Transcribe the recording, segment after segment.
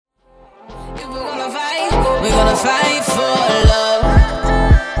fight for love.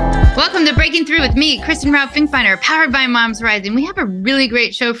 Welcome to Breaking Through with me, Kristen Rao Finkbeiner, powered by Moms Rising. We have a really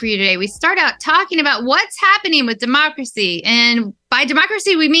great show for you today. We start out talking about what's happening with democracy. And by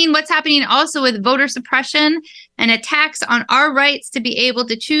democracy, we mean what's happening also with voter suppression and attacks on our rights to be able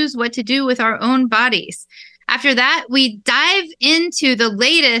to choose what to do with our own bodies. After that, we dive into the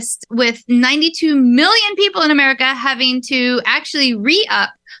latest with 92 million people in America having to actually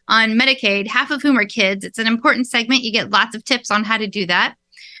re-up on Medicaid, half of whom are kids. It's an important segment. You get lots of tips on how to do that.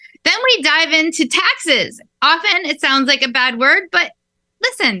 Then we dive into taxes. Often it sounds like a bad word, but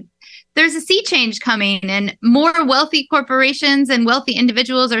listen, there's a sea change coming and more wealthy corporations and wealthy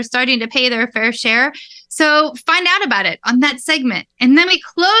individuals are starting to pay their fair share. So find out about it on that segment. And then we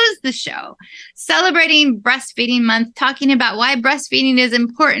close the show celebrating Breastfeeding Month, talking about why breastfeeding is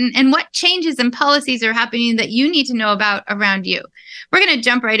important and what changes and policies are happening that you need to know about around you. We're going to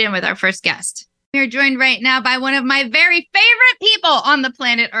jump right in with our first guest. We are joined right now by one of my very favorite people on the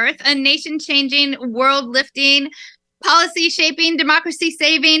planet Earth, a nation-changing, world-lifting, policy-shaping,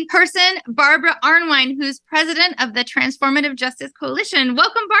 democracy-saving person, Barbara Arnwine, who's president of the Transformative Justice Coalition.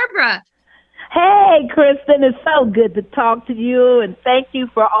 Welcome, Barbara. Hey, Kristen, it's so good to talk to you, and thank you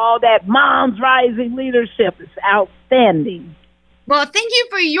for all that Moms Rising leadership. It's outstanding. Well, thank you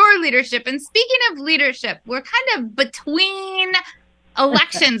for your leadership. And speaking of leadership, we're kind of between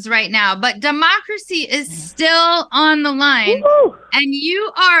elections right now, but democracy is still on the line. Woo-hoo. And you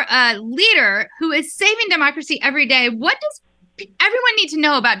are a leader who is saving democracy every day. What does everyone need to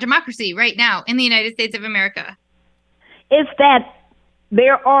know about democracy right now in the United States of America? It's that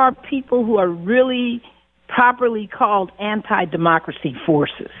there are people who are really properly called anti-democracy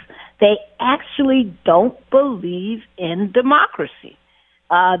forces. They actually don't believe in democracy.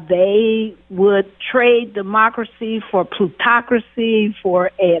 They would trade democracy for plutocracy, for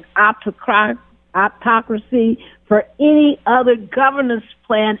an autocracy, for any other governance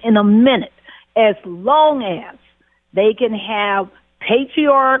plan in a minute, as long as they can have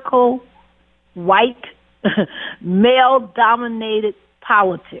patriarchal, white, male-dominated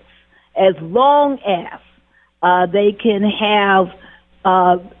politics, as long as they can have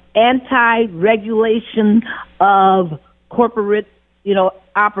anti-regulation of corporate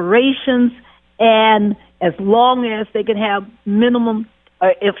operations, and as long as they can have minimum,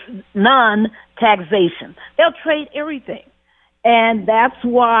 if none, taxation. They'll trade everything. And that's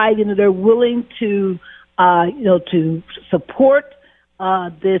why, they're willing to, to support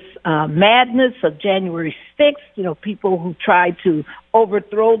this madness of January 6th, people who tried to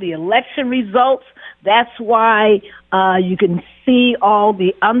overthrow the election results. That's why you can see all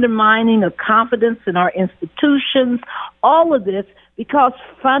the undermining of confidence in our institutions, all of this, because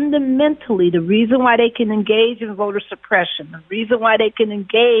fundamentally the reason why they can engage in voter suppression, the reason why they can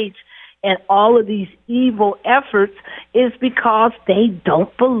engage in all of these evil efforts is because they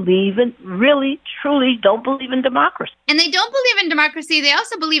don't believe in, really, truly don't believe in democracy. And they don't believe in democracy. They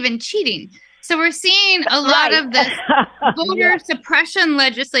also believe in cheating. So we're seeing a lot of this voter suppression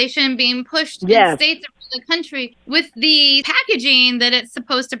legislation being pushed in states around the country with the packaging that it's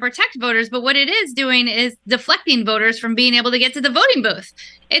supposed to protect voters. But what it is doing is deflecting voters from being able to get to the voting booth.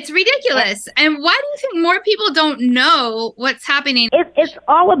 It's ridiculous. And why do you think more people don't know what's happening? It's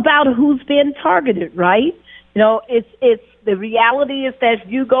all about who's being targeted, right? It's the reality is that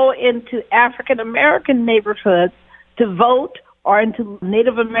you go into African American neighborhoods to vote, or into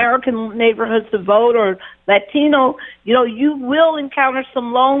Native American neighborhoods to vote, or Latino, you will encounter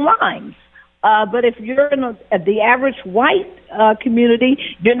some long lines. But if you're in the average white community,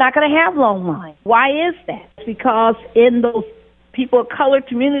 you're not going to have long lines. Why is that? It's because in those people of color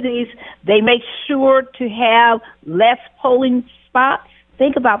communities, they make sure to have less polling spots.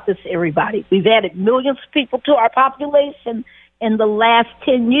 Think about this, everybody. We've added millions of people to our population in the last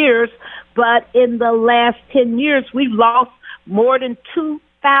 10 years, but in the last 10 years, we've lost more than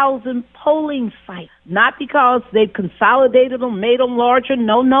 2,000 polling sites, not because they've consolidated them, made them larger.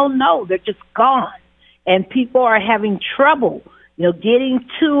 No. They're just gone. And people are having trouble, getting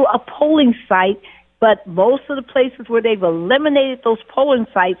to a polling site. But most of the places where they've eliminated those polling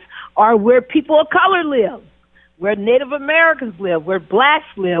sites are where people of color live, where Native Americans live, where blacks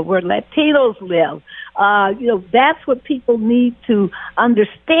live, where Latinos live. That's what people need to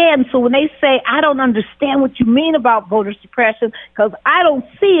understand. So when they say, I don't understand what you mean about voter suppression because I don't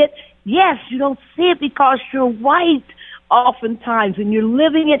see it, yes, you don't see it because you're white oftentimes, and you're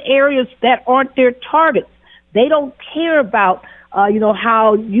living in areas that aren't their targets. They don't care about,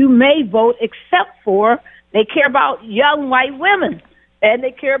 how you may vote, except for they care about young white women. And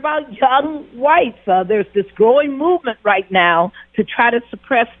they care about young whites. There's this growing movement right now to try to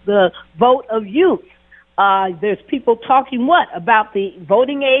suppress the vote of youth. There's people talking about the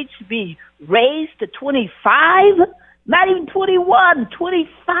voting age to be raised to 25? Not even 21,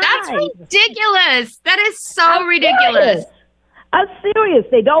 25. That's ridiculous. That is so I'm ridiculous. Serious. I'm serious.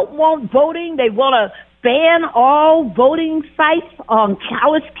 They don't want voting. They want to ban all voting sites on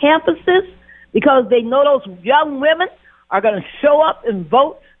college campuses because they know those young women are going to show up and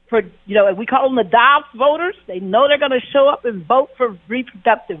vote for, we call them the Dobbs voters. They know they're going to show up and vote for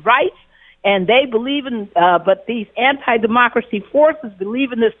reproductive rights. And they believe in, but these anti-democracy forces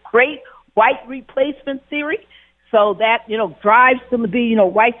believe in this great white replacement theory. So that, drives them to be,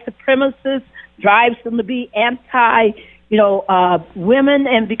 white supremacists, drives them to be women.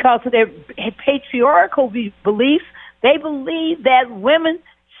 And because of their patriarchal beliefs, they believe that women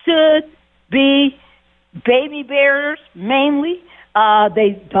should be baby bearers mainly.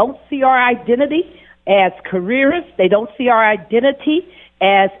 They don't see our identity as careerists. They don't see our identity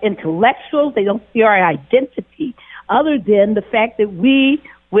as intellectuals. They don't see our identity other than the fact that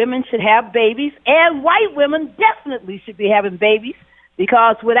women should have babies, and white women definitely should be having babies,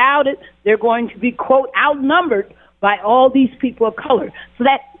 because without it, they're going to be, quote, outnumbered by all these people of color. So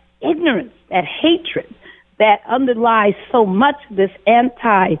that ignorance, that hatred that underlies so much of this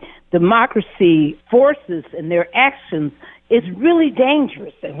anti-democracy forces and their actions is really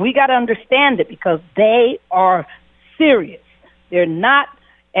dangerous. And we got to understand it because they are serious. They're not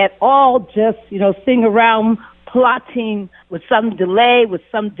at all just, sitting around plotting with some delay, with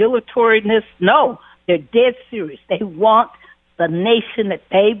some dilatoriness. No, they're dead serious. They want the nation that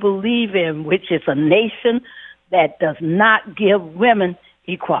they believe in, which is a nation that does not give women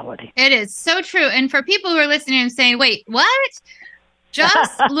equality. It is so true. And for people who are listening and saying, wait, what?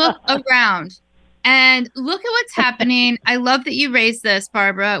 Just look around and look at what's happening. I love that you raised this,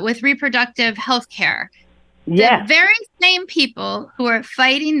 Barbara, with reproductive health care. Yes. The very same people who are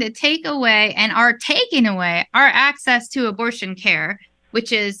fighting to take away and are taking away our access to abortion care,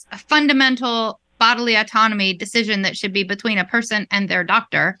 which is a fundamental bodily autonomy decision that should be between a person and their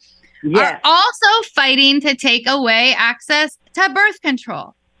doctor, are also fighting to take away access to birth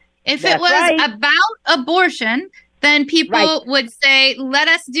control. If it was about abortion, then people would say, let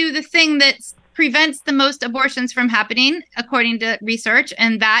us do the thing that prevents the most abortions from happening, according to research,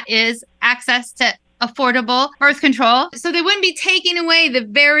 and that is access to affordable birth control. So they wouldn't be taking away the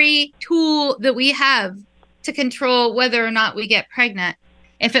very tool that we have to control whether or not we get pregnant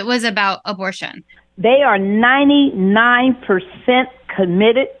if it was about abortion. They are 99%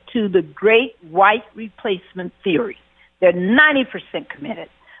 committed to the great white replacement theory. They're 90% committed.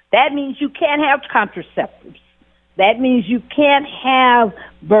 That means you can't have contraceptives. That means you can't have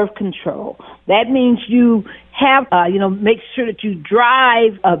birth control. That means you have, make sure that you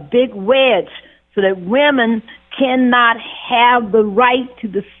drive a big wedge so that women cannot have the right to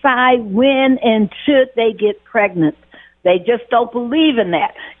decide when and should they get pregnant. They just don't believe in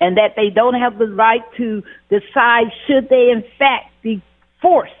that, and that they don't have the right to decide should they in fact be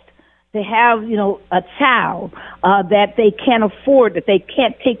forced to have, a child that they can't afford, that they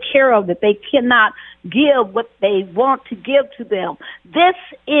can't take care of, that they cannot give what they want to give to them. This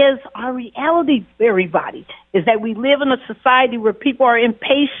is our reality, everybody, is that we live in a society where people are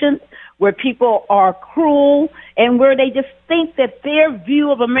impatient, where people are cruel, and where they just think that their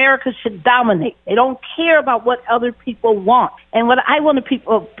view of America should dominate. They don't care about what other people want. And what I want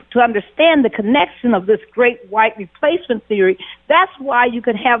people to understand, the connection of this great white replacement theory, that's why you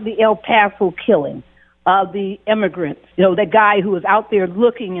can have the El Paso killing of the immigrants, the guy who was out there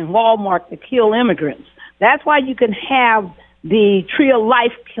looking in Walmart to kill immigrants. That's why you can have the Tree of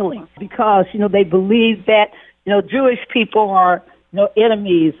Life killing, because, they believe that, Jewish people are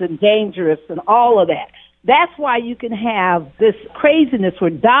enemies and dangerous and all of that. That's why you can have this craziness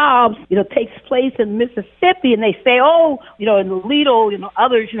where Dobbs, takes place in Mississippi, and they say, and Alito,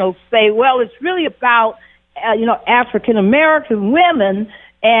 others, say, well, it's really about, African American women,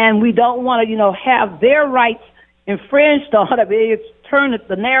 and we don't want to, have their rights infringed on it. It's turned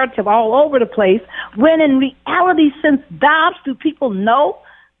the narrative all over the place. When in reality, since Dobbs, do people know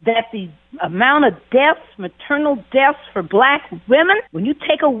that the amount of deaths, maternal deaths for black women, when you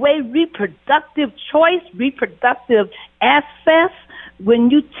take away reproductive choice, reproductive access, when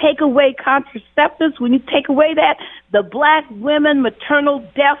you take away contraceptives, when you take away that, the black women maternal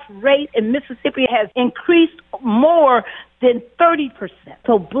death rate in Mississippi has increased more than 30%.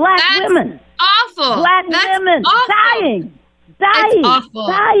 So black women, awful. Black women awful.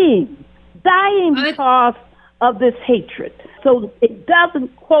 dying because of this hatred. So it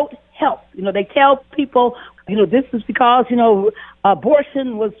doesn't, quote, help. They tell people, this is because,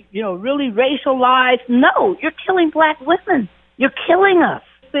 abortion was, really racialized. No, you're killing black women. You're killing us.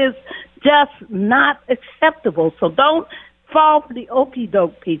 is just not acceptable. So don't fall for the okie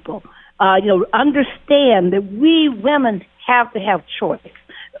doke, people. Understand that we women have to have choice.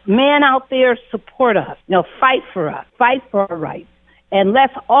 Men out there, support us. Fight for us. Fight for our rights. And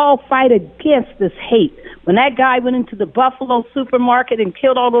let's all fight against this hate. When that guy went into the Buffalo supermarket and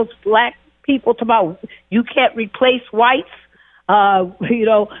killed all those black people, about you can't replace whites.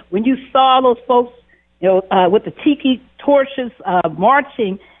 When you saw those folks, with the tiki torches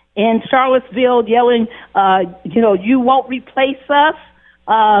marching in Charlottesville, yelling, you won't replace us.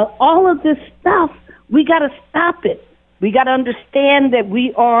 All of this stuff, we got to stop it. We got to understand that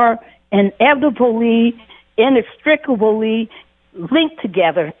we are inevitably, inextricably linked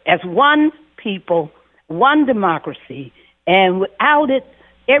together as one people, one democracy, and without it,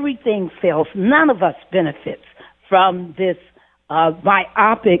 everything fails. None of us benefits from this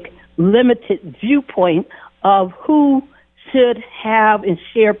myopic, limited viewpoint of who should have and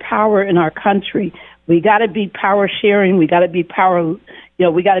share power in our country. We got to be power sharing. We got to be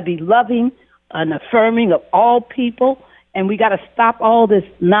we got to be loving and affirming of all people. And we got to stop all this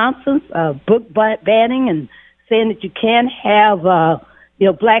nonsense, book banning and saying that you can't have,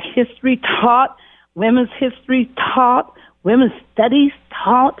 black history taught, women's history taught, women's studies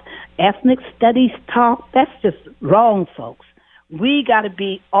taught, ethnic studies taught. That's just wrong, folks. We got to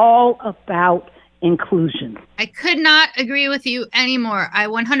be all about inclusion. I could not agree with you anymore. I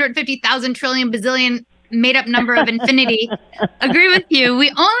 150,000 trillion bazillion made up number of infinity agree with you.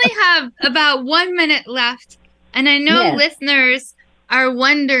 We only have about 1 minute left. And I know listeners are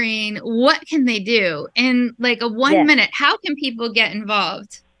wondering, what can they do in like a 1 minute? How can people get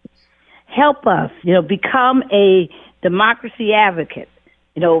involved? Help us, become a democracy advocate.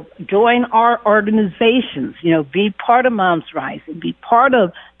 Join our organizations, be part of Moms Rising, be part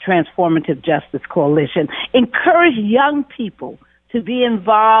of Transformative Justice Coalition. Encourage young people to be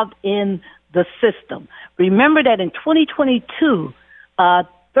involved in the system. Remember that in 2022,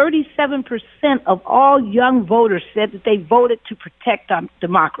 37% of all young voters said that they voted to protect our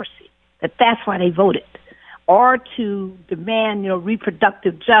democracy, that's why they voted, or to demand,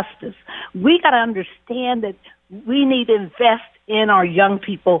 reproductive justice. We got to understand that we need to invest in our young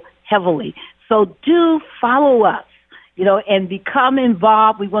people heavily. So do follow us, and become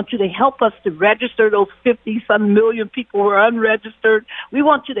involved. We want you to help us to register those 50-some million people who are unregistered. We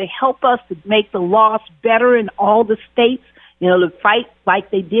want you to help us to make the laws better in all the states, to fight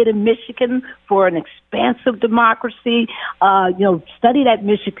like they did in Michigan for an expansive democracy. Study that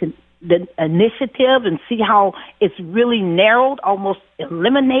Michigan initiative and see how it's really narrowed, almost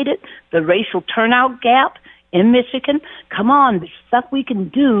eliminated the racial turnout gap in Michigan. Come on, there's stuff we can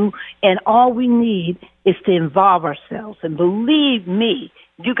do, and all we need is to involve ourselves. And believe me,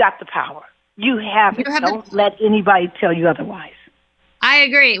 you got the power. You have it. Don't let anybody tell you otherwise. I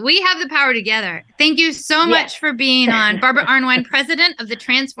agree. We have the power together. Thank you so much for being on. Barbara Arnwine, president of the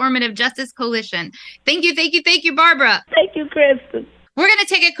Transformative Justice Coalition. Thank you, Barbara. Thank you, Kristen. We're going to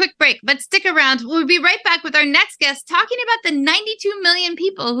take a quick break, but stick around. We'll be right back with our next guest talking about the 92 million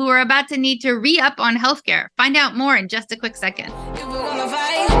people who are about to need to re-up on healthcare. Find out more in just a quick second. If we're gonna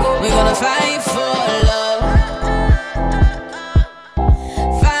fight for love.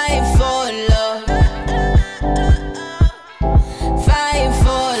 Fight for love. Fight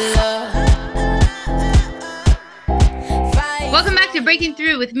for love. Welcome back to Breaking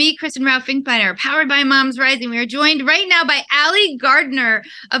Through with me, Kristen Rao Finkbeiner, powered by Moms Rising. We are joined right now by Allie Gardner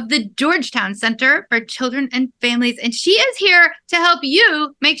of the Georgetown Center for Children and Families, and she is here to help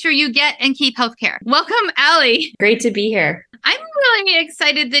you make sure you get and keep healthcare. Welcome, Allie. Great to be here. I'm really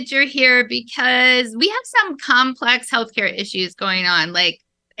excited that you're here because we have some complex healthcare issues going on, like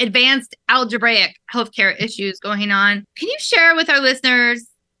advanced algebraic healthcare issues going on. Can you share with our listeners,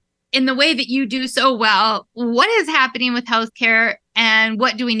 in the way that you do so well, what is happening with healthcare and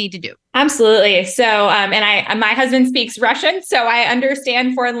what do we need to do? Absolutely. So, my husband speaks Russian, so I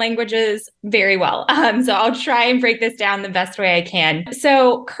understand foreign languages very well. So I'll try and break this down the best way I can.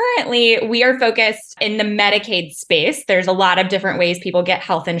 So currently we are focused in the Medicaid space. There's a lot of different ways people get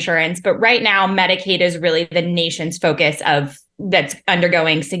health insurance, but right now Medicaid is really the nation's focus that's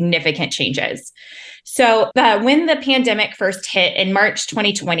undergoing significant changes. So when the pandemic first hit in March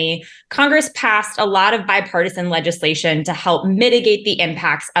 2020, Congress passed a lot of bipartisan legislation to help mitigate the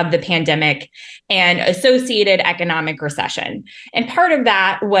impacts of the pandemic and associated economic recession. And part of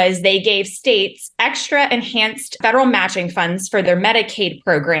that was they gave states extra enhanced federal matching funds for their Medicaid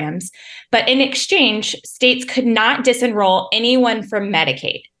programs. But in exchange, states could not disenroll anyone from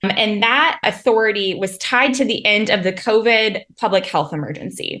Medicaid. And that authority was tied to the end of the COVID public health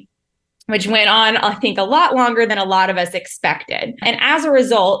emergency. which went on, I think, a lot longer than a lot of us expected. And as a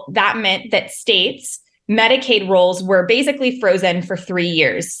result, that meant that states' Medicaid rolls were basically frozen for 3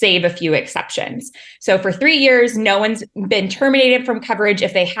 years, save a few exceptions. So for 3 years, no one's been terminated from coverage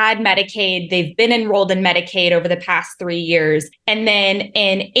if they had Medicaid. They've been enrolled in Medicaid over the past 3 years. And then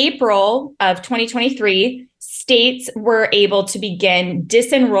in April of 2023, states were able to begin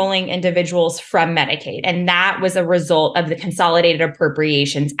disenrolling individuals from Medicaid. And that was a result of the Consolidated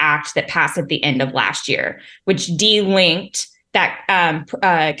Appropriations Act that passed at the end of last year, which delinked that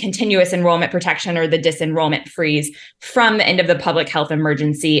continuous enrollment protection, or the disenrollment freeze, from the end of the public health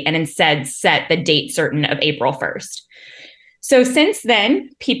emergency, and instead set the date certain of April 1st. So since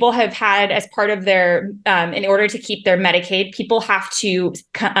then, people have had, as part of their, in order to keep their Medicaid, people have to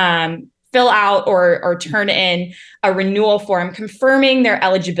fill out or turn in a renewal form confirming their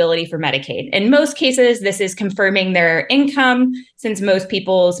eligibility for Medicaid. In most cases, this is confirming their income, since most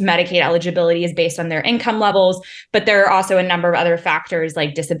people's Medicaid eligibility is based on their income levels. But there are also a number of other factors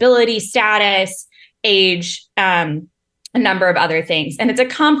like disability status, age, a number of other things. And it's a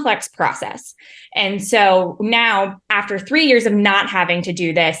complex process. And so now, after 3 years of not having to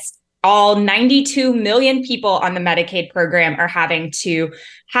do this, all 92 million people on the Medicaid program are having to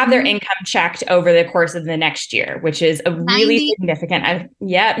have their income checked over the course of the next year, which is a really significant.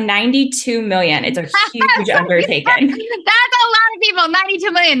 92 million. It's a huge undertaking. That's a lot of people.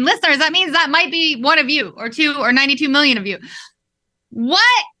 92 million listeners. That means that might be one of you, or two, or 92 million of you.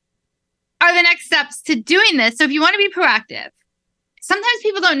 What are the next steps to doing this? So if you want to be proactive, sometimes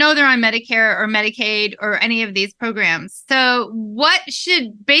people don't know they're on Medicare or Medicaid or any of these programs. So what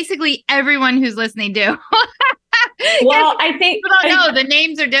should basically everyone who's listening do? Well, I think people don't know the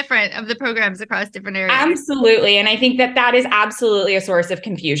names are different of the programs across different areas. Absolutely. And I think that is absolutely a source of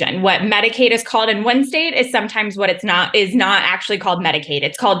confusion. What Medicaid is called in one state is sometimes what it's not, is not actually called Medicaid.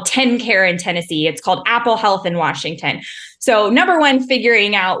 It's called TennCare in Tennessee. It's called Apple Health in Washington. So number one,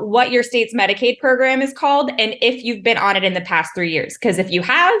 figuring out what your state's Medicaid program is called, and if you've been on it in the past 3 years. Because if you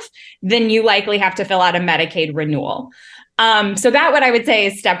have, then you likely have to fill out a Medicaid renewal. So that, what I would say,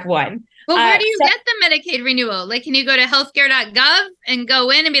 is step one. Well, where do you get the Medicaid renewal? Like, can you go to healthcare.gov and go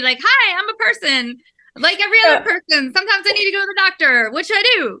in and be like, hi, I'm a person like every other person. Sometimes I need to go to the doctor. What should I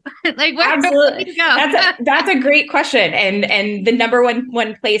do? Like, where do I need to go? That's a great question. And the number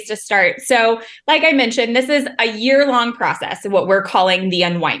one place to start. So like I mentioned, this is a year-long process, what we're calling the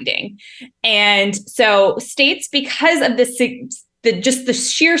unwinding. And so states, because of the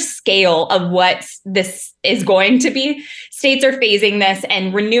sheer scale of what this is going to be, states are phasing this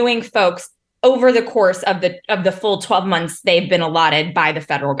and renewing folks over the course of the full 12 months they've been allotted by the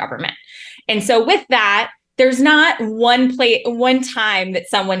federal government. And so with that, there's not one time that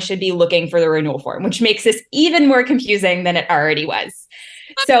someone should be looking for the renewal form, which makes this even more confusing than it already was.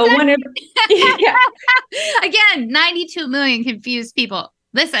 So again, 92 million confused people.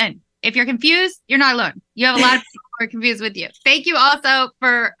 Listen, if you're confused, you're not alone. You have a lot of people who are confused with you. Thank you also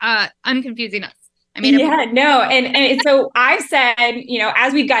for unconfusing us. And so I've said,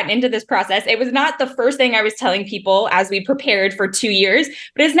 as we've gotten into this process, it was not the first thing I was telling people as we prepared for 2 years,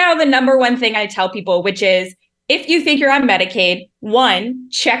 but it's now the number one thing I tell people, which is, if you think you're on Medicaid, one,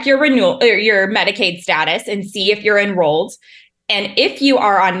 check your renewal or your Medicaid status and see if you're enrolled. And if you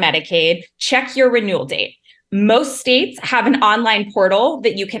are on Medicaid, check your renewal date. Most states have an online portal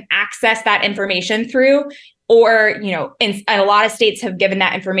that you can access that information through. Or, and a lot of states have given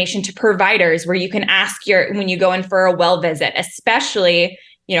that information to providers, where you can ask when you go in for a well visit, especially,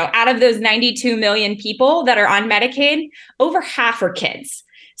 out of those 92 million people that are on Medicaid, over half are kids.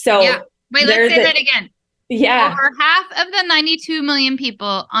 So wait, let's say that again. Yeah. Over half of the 92 million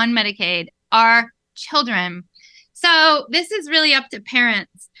people on Medicaid are children. So this is really up to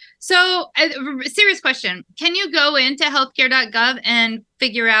parents. So a serious question. Can you go into healthcare.gov and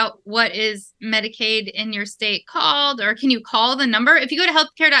figure out what is Medicaid in your state called? Or can you call the number? If you go to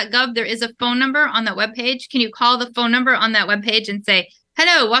healthcare.gov, there is a phone number on that webpage. Can you call the phone number on that webpage and say,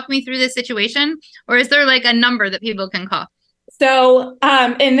 hello, walk me through this situation? Or is there like a number that people can call? So,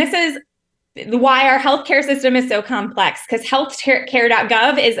 and this is why our healthcare system is so complex, because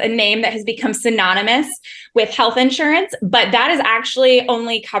healthcare.gov is a name that has become synonymous with health insurance, but that is actually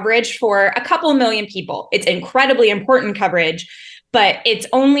only coverage for a couple million people. It's incredibly important coverage, but it's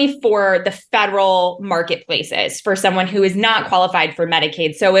only for the federal marketplaces for someone who is not qualified for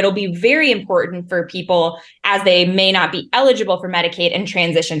Medicaid. So it'll be very important for people, as they may not be eligible for Medicaid, and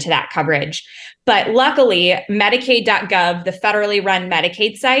transition to that coverage. But luckily, Medicaid.gov, the federally run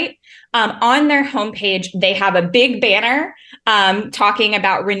Medicaid site, on their homepage, they have a big banner talking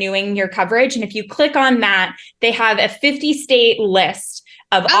about renewing your coverage. And if you click on that, they have a 50-state list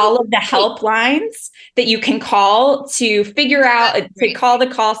of all of the helplines that you can call to figure out, to call the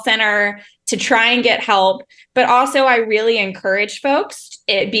call center, to try and get help. But also I really encourage folks,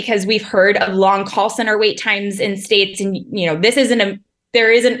 because we've heard of long call center wait times in states. And, there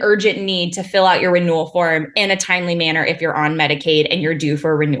is an urgent need to fill out your renewal form in a timely manner if you're on Medicaid and you're due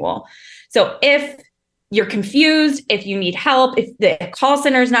for renewal. So if you're confused, if you need help, if the call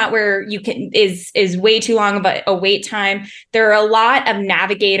center is not where you can, is way too long of a wait time, there are a lot of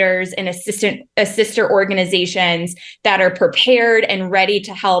navigators and assister organizations that are prepared and ready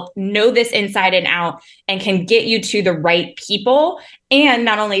to help know this inside and out and can get you to the right people. And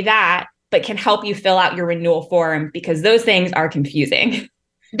not only that, but can help you fill out your renewal form, because those things are confusing.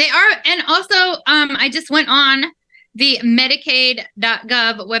 They are. And also, I just went on the Medicaid.gov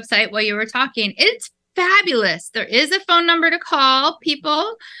website while you were talking. It's fabulous. There is a phone number to call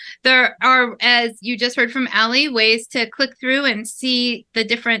people. There are, as you just heard from Allie, ways to click through and see the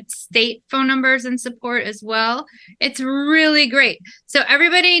different state phone numbers and support as well. It's really great. So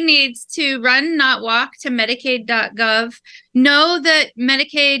everybody needs to run, not walk, to Medicaid.gov. Know that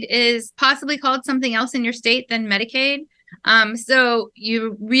Medicaid is possibly called something else in your state than Medicaid. So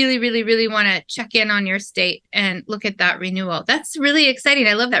you really, really, really want to check in on your state and look at that renewal. That's really exciting.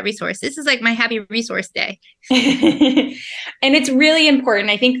 I love that resource. This is like my happy resource day. And it's really important.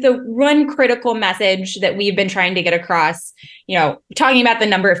 I think the one critical message that we've been trying to get across, talking about the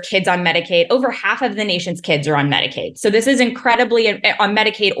number of kids on Medicaid, over half of the nation's kids are on Medicaid. So this is incredibly on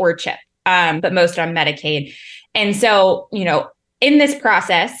Medicaid or CHIP, but most on Medicaid. And so, in this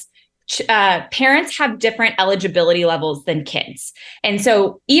process, parents have different eligibility levels than kids. And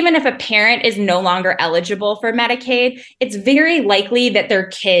so even if a parent is no longer eligible for Medicaid, it's very likely that their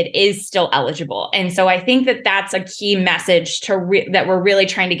kid is still eligible. And so I think that that's a key message that we're really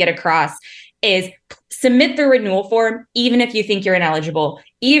trying to get across is submit the renewal form, even if you think you're ineligible,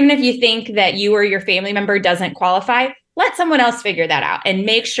 even if you think that you or your family member doesn't qualify. Let someone else figure that out and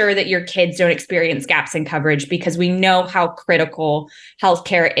make sure that your kids don't experience gaps in coverage, because we know how critical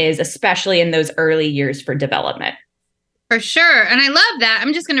healthcare is, especially in those early years for development. For sure. And I love that.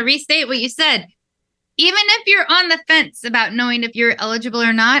 I'm just going to restate what you said. Even if you're on the fence about knowing if you're eligible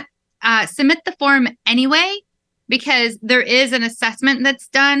or not, submit the form anyway, because there is an assessment that's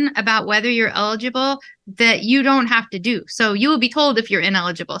done about whether you're eligible that you don't have to do. So you will be told if you're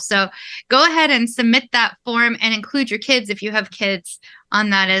ineligible. So go ahead and submit that form and include your kids if you have kids on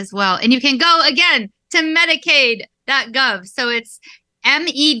that as well. And you can go again to Medicaid.gov. So it's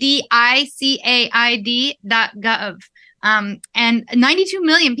Medicaid.gov. And 92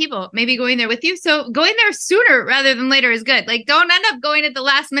 million people may be going there with you. So going there sooner rather than later is good. Like, don't end up going at the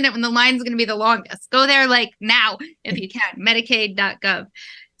last minute when the line's going to be the longest. Go there like now if you can. Medicaid.gov.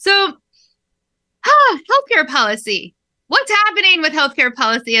 So healthcare policy. What's happening with healthcare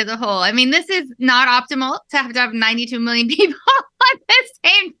policy as a whole? I mean, this is not optimal to have 92 million people at the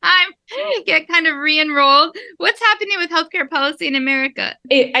same time get kind of re-enrolled. What's happening with healthcare policy in America?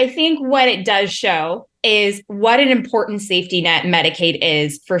 I think what it does show is what an important safety net Medicaid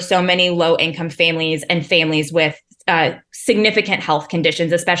is for so many low-income families and families with significant health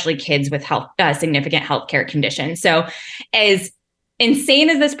conditions, especially kids with significant healthcare conditions. So as insane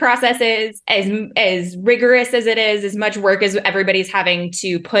as this process is, as rigorous as it is, as much work as everybody's having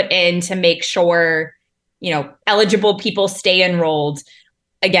to put in to make sure, eligible people stay enrolled.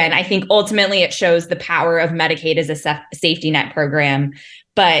 Again, I think ultimately it shows the power of Medicaid as a safety net program.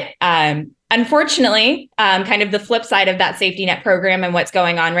 But unfortunately, kind of the flip side of that safety net program and what's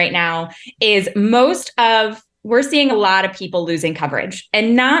going on right now is we're seeing a lot of people losing coverage,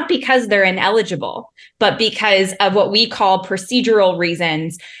 and not because they're ineligible, but because of what we call procedural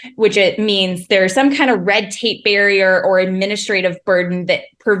reasons, which it means there's some kind of red tape barrier or administrative burden that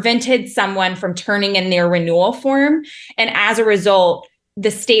prevented someone from turning in their renewal form. And as a result, the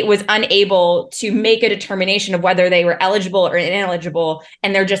state was unable to make a determination of whether they were eligible or ineligible,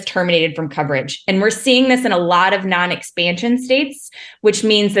 and they're just terminated from coverage. And we're seeing this in a lot of non-expansion states, which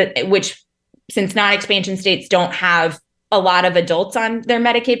means since non-expansion states don't have a lot of adults on their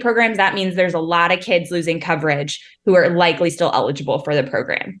Medicaid programs, that means there's a lot of kids losing coverage who are likely still eligible for the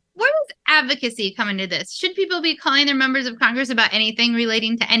program. Where does advocacy come into this? Should people be calling their members of Congress about anything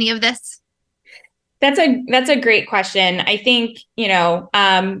relating to any of this? That's a great question. I think,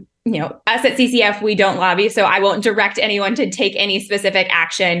 us at CCF, we don't lobby, so I won't direct anyone to take any specific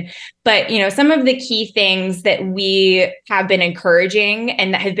action. But, some of the key things that we have been encouraging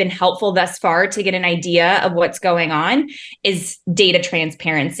and that have been helpful thus far to get an idea of what's going on is data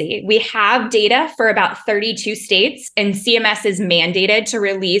transparency. We have data for about 32 states, and CMS is mandated to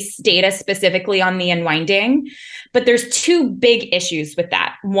release data specifically on the unwinding. But there's two big issues with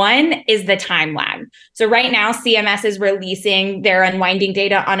that. One is the time lag. So right now, CMS is releasing their unwinding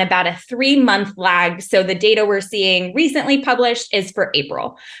data on about a 3-month lag. So the data we're seeing recently published is for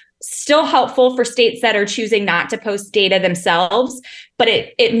April. Still helpful for states that are choosing not to post data themselves, but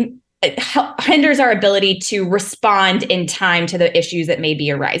it hinders our ability to respond in time to the issues that may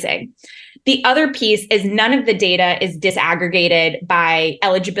be arising. The other piece is none of the data is disaggregated by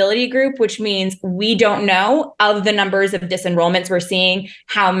eligibility group, which means we don't know of the numbers of disenrollments we're seeing,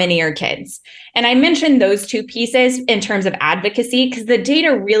 how many are kids. And I mentioned those two pieces in terms of advocacy because the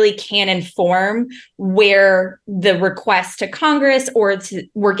data really can inform where the requests to Congress or to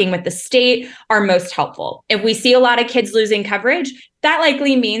working with the state are most helpful. If we see a lot of kids losing coverage, that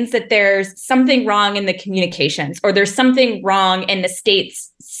likely means that there's something wrong in the communications or there's something wrong in the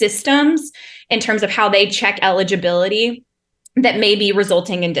state's systems in terms of how they check eligibility that may be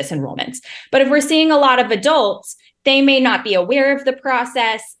resulting in disenrollments. But if we're seeing a lot of adults, they may not be aware of the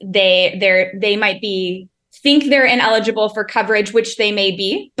process. They might think they're ineligible for coverage, which they may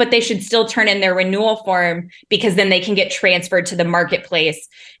be, but they should still turn in their renewal form because then they can get transferred to the marketplace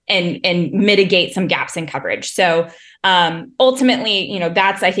and mitigate some gaps in coverage. So ultimately,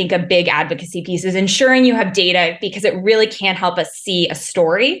 that's, I think, a big advocacy piece is ensuring you have data because it really can help us see a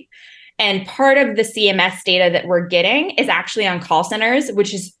story. And part of the CMS data that we're getting is actually on call centers,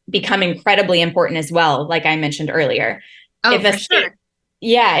 which has become incredibly important as well, like I mentioned earlier. Oh, for sure.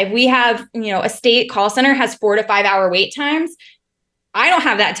 Yeah, if we have, a state call center has 4 to 5 hour wait times, I don't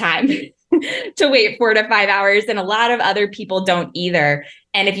have that time to wait 4 to 5 hours. And a lot of other people don't either.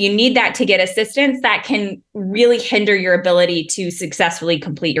 And if you need that to get assistance, that can really hinder your ability to successfully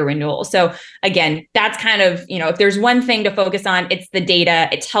complete your renewal. So again, that's kind of, if there's one thing to focus on, it's the data.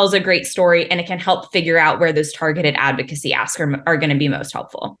 It tells a great story and it can help figure out where those targeted advocacy asks are going to be most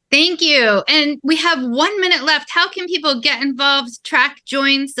helpful. Thank you. And we have 1 minute left. How can people get involved, track,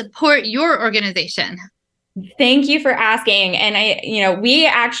 join, support your organization? Thank you for asking. And we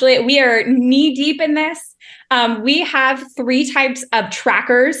are knee deep in this. We have 3 types of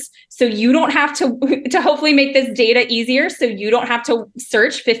trackers. So you don't have to hopefully make this data easier. So you don't have to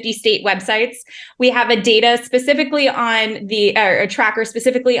search 50 state websites. We have a data specifically on a tracker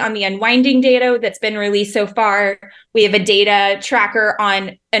specifically on the unwinding data that's been released so far. We have a data tracker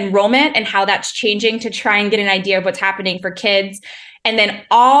on enrollment and how that's changing to try and get an idea of what's happening for kids. And then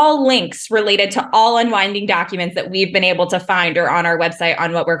all links related to all unwinding documents that we've been able to find are on our website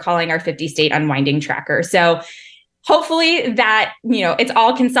on what we're calling our 50 state unwinding tracker. So hopefully that, it's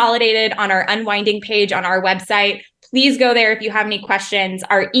all consolidated on our unwinding page on our website. Please go there if you have any questions.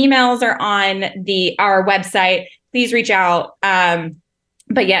 Our emails are on our website. Please reach out.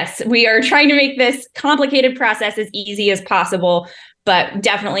 But yes, we are trying to make this complicated process as easy as possible. But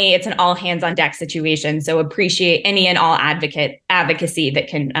definitely it's an all hands on deck situation. So appreciate any and all advocacy that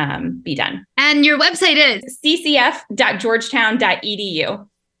can be done. And your website is ccf.georgetown.edu.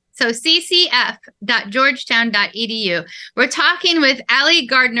 So ccf.georgetown.edu. We're talking with Allie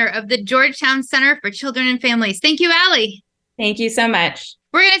Gardner of the Georgetown Center for Children and Families. Thank you, Allie. Thank you so much.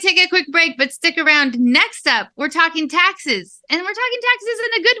 We're going to take a quick break, but stick around. Next up, we're talking taxes. And we're talking taxes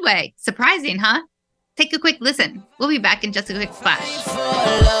in a good way. Surprising, huh? Take a quick listen. We'll be back in just a quick flash.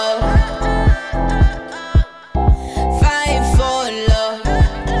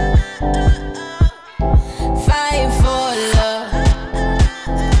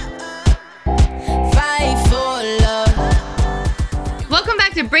 Welcome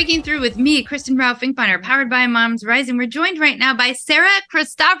back to Breaking Through with me, Kristen Rao-Finkbeiner, powered by Moms Rising. We're joined right now by Sarah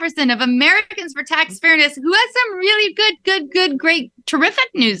Christofferson of Americans for Tax Fairness, who has some really good, great, terrific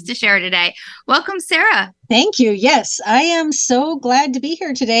news to share today. Welcome, Sarah. Thank you. Yes, I am so glad to be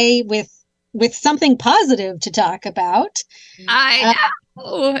here today with something positive to talk about. I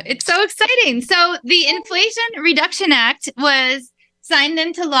know. It's so exciting. So the Inflation Reduction Act was signed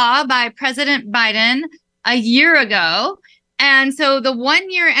into law by President Biden a year ago. And so the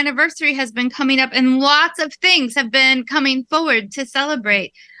 1-year anniversary has been coming up and lots of things have been coming forward to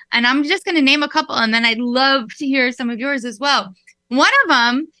celebrate. And I'm just going to name a couple and then I'd love to hear some of yours as well. One of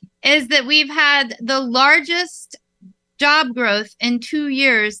them is that we've had the largest job growth in 2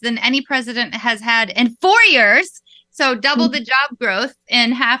 years than any president has had in 4 years. So double the job growth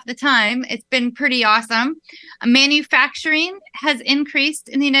in half the time. It's been pretty awesome. Manufacturing has increased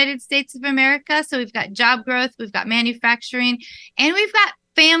in the United States of America. So we've got job growth, we've got manufacturing, and we've got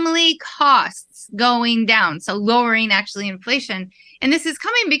family costs going down. So lowering actually inflation. And this is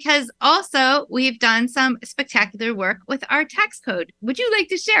coming because also we've done some spectacular work with our tax code. Would you like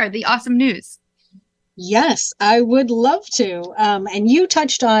to share the awesome news? Yes, I would love to. And you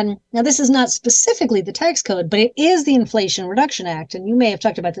touched on, now this is not specifically the tax code, but it is the Inflation Reduction Act. And you may have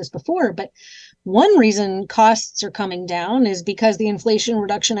talked about this before, but one reason costs are coming down is because the Inflation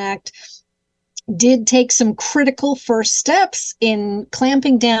Reduction Act did take some critical first steps in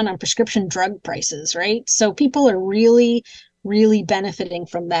clamping down on prescription drug prices, right? So people are really, really benefiting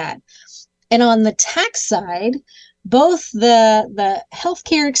from that. And on the tax side, both the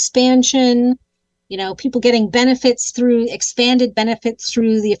healthcare expansion, people getting benefits through expanded benefits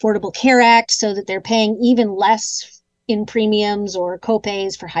through the Affordable Care Act so that they're paying even less in premiums or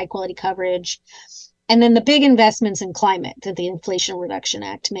copays for high quality coverage. And then the big investments in climate that the Inflation Reduction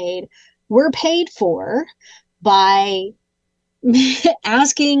Act made were paid for by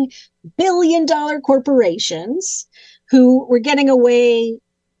asking billion-dollar corporations who were getting away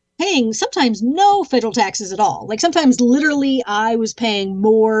paying sometimes no federal taxes at all. Like sometimes literally I was paying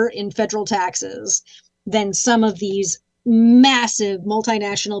more in federal taxes than some of these massive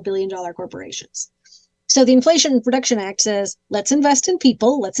multinational billion-dollar corporations. So the Inflation Reduction Act says, let's invest in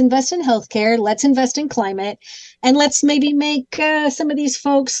people, let's invest in healthcare, let's invest in climate, and let's maybe make some of these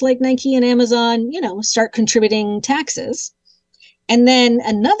folks like Nike and Amazon, start contributing taxes. And then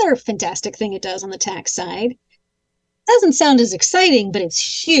another fantastic thing it does on the tax side, doesn't sound as exciting, but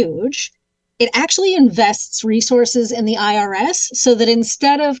it's huge. It actually invests resources in the IRS so that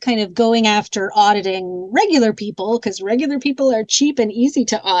instead of kind of going after auditing regular people, because regular people are cheap and easy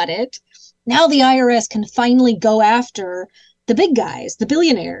to audit, now the IRS can finally go after the big guys, the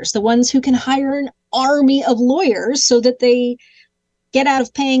billionaires, the ones who can hire an army of lawyers so that they get out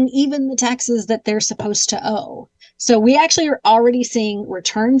of paying even the taxes that they're supposed to owe. So we actually are already seeing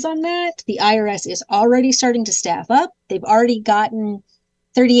returns on that. The IRS is already starting to staff up. They've already gotten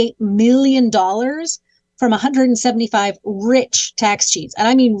 $38 million from 175 rich tax cheats. And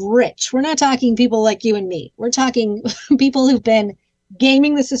I mean rich. We're not talking people like you and me. We're talking people who've been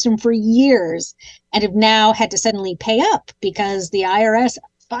gaming the system for years and have now had to suddenly pay up because the IRS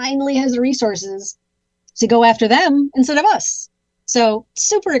finally has the resources to go after them instead of us. So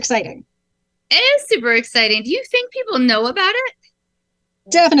super exciting. It is super exciting. Do you think people know about it?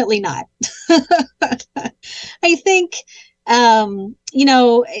 Definitely not. I think, one,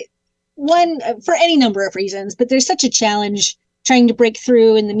 for any number of reasons, but there's such a challenge trying to break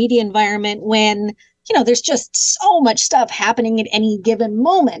through in the media environment when, there's just so much stuff happening at any given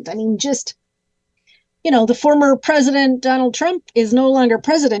moment. I mean, just, the former president, Donald Trump, is no longer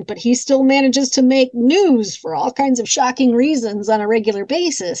president, but he still manages to make news for all kinds of shocking reasons on a regular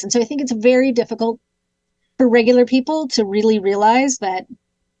basis. And so I think it's very difficult for regular people to really realize that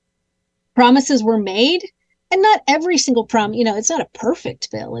promises were made, and not every single promise, it's not a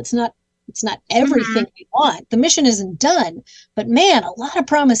perfect bill. It's not everything we want. The mission isn't done, but man, a lot of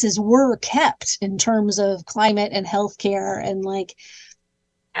promises were kept in terms of climate and healthcare and like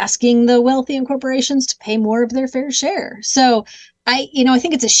asking the wealthy and corporations to pay more of their fair share. So I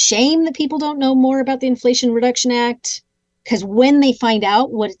think it's a shame that people don't know more about the Inflation Reduction Act, because when they find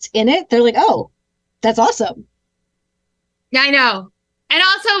out what's in it, they're like, oh, that's awesome. Yeah, I know. And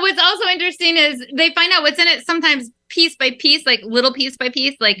also what's also interesting is they find out what's in it sometimes piece by piece, like little piece by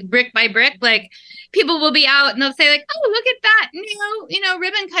piece, like brick by brick. Like people will be out and they'll say like, oh, look at that new,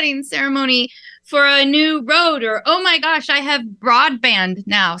 ribbon cutting ceremony for a new road, or, oh my gosh, I have broadband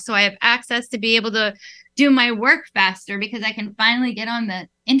now. So I have access to be able to do my work faster because I can finally get on the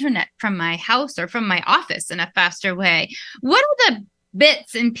internet from my house or from my office in a faster way. What are the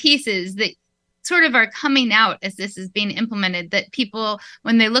bits and pieces that sort of are coming out as this is being implemented that people,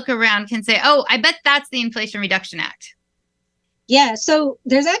 when they look around, can say, oh, I bet that's the Inflation Reduction Act? Yeah, so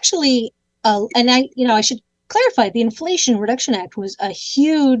there's actually, I should clarify, the Inflation Reduction Act was a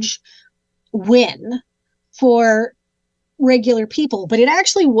huge win for regular people, but it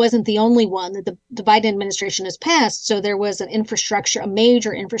actually wasn't the only one that the Biden administration has passed. So there was a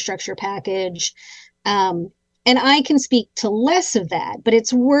major infrastructure package. And I can speak to less of that, but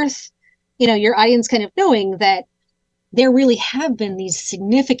it's worth, your audience kind of knowing that there really have been these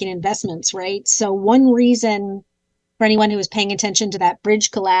significant investments, right? So one reason for anyone who was paying attention to that bridge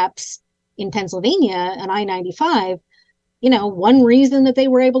collapse in Pennsylvania on I-95, one reason that they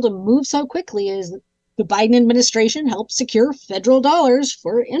were able to move so quickly is the Biden administration helped secure federal dollars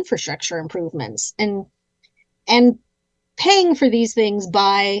for infrastructure improvements. And, and paying for these things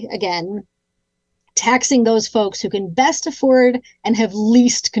by, again, taxing those folks who can best afford and have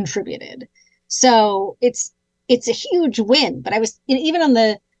least contributed. So it's a huge win. But I was, even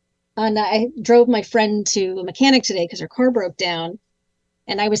I drove my friend to a mechanic today because her car broke down.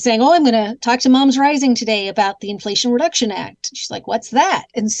 And I was saying, oh, I'm going to talk to Moms Rising today about the Inflation Reduction Act. She's like, what's that?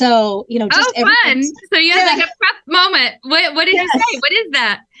 And so, just fun. So you had like a prep moment. What did you say? What is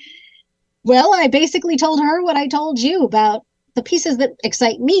that? Well, I basically told her what I told you about the pieces that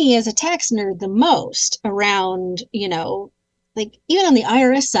excite me as a tax nerd the most around, like even on the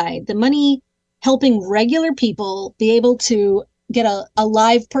IRS side, the money helping regular people be able to get a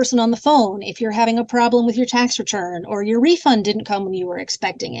live person on the phone if you're having a problem with your tax return, or your refund didn't come when you were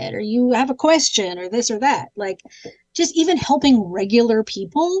expecting it, or you have a question, or this or that. Like, just even helping regular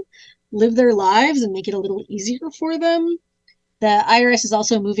people live their lives and make it a little easier for them. The IRS is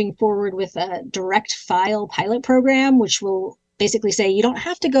also moving forward with a direct file pilot program, which will basically say you don't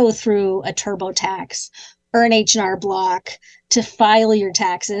have to go through a TurboTax or an H&R Block to file your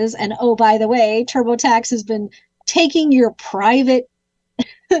taxes. And oh, by the way, TurboTax has been taking your private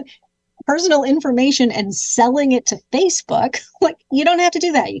personal information and selling it to Facebook. Like, you don't have to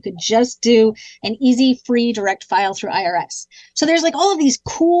do that. You could just do an easy, free direct file through IRS. So there's like all of these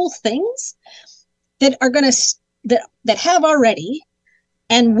cool things that are going to, that have already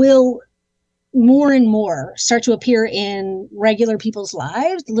and will more and more start to appear in regular people's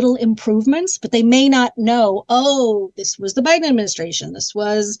lives, little improvements, but they may not know, oh, this was the Biden administration. This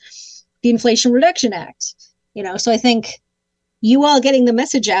was the Inflation Reduction Act. So I think you all getting the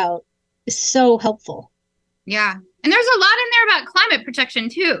message out is so helpful. Yeah. And there's a lot in there about climate protection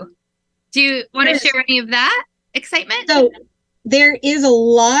too. Do you want to share any of that excitement? So there is a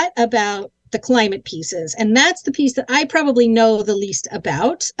lot about the climate pieces, and that's the piece that I probably know the least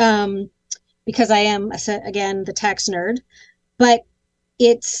about, because I am, again, the tax nerd. But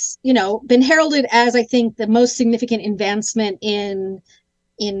it's, been heralded as, I think, the most significant advancement in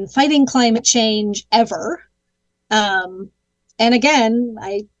fighting climate change ever. And again,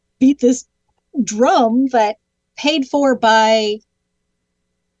 I beat this drum, but paid for by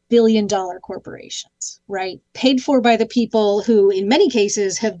billion-dollar corporations, right? Paid for by the people who, in many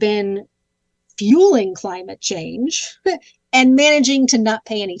cases, have been fueling climate change and managing to not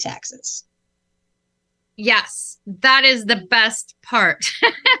pay any taxes. Yes, that is the best part.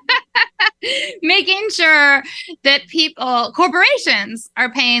 Making sure that corporations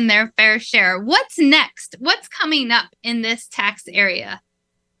are paying their fair share. What's next? What's coming up in this tax area?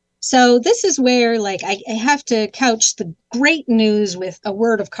 So this is where, like, I have to couch the great news with a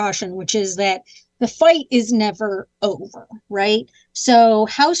word of caution, which is that the fight is never over, right? So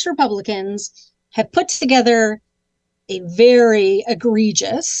House Republicans have put together a very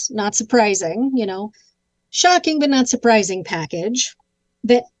egregious, not surprising, shocking but not surprising package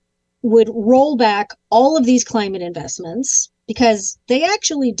that would roll back all of these climate investments, because they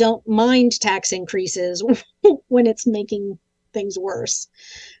actually don't mind tax increases when it's making things worse.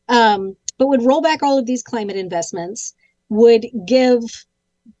 But would roll back all of these climate investments, would give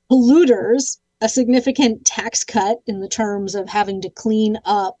polluters a significant tax cut in the terms of having to clean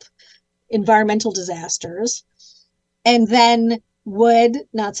up environmental disasters, and then would,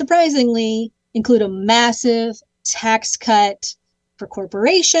 not surprisingly, include a massive tax cut for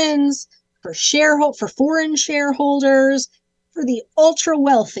corporations, for foreign shareholders, for the ultra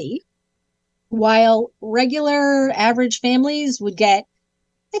wealthy, while regular average families would get,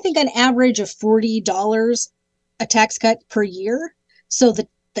 I think, an average of $40 a tax cut per year. So the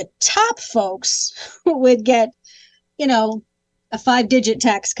top folks would get, a 5-digit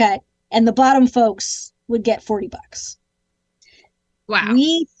tax cut, and the bottom folks would get $40. Wow.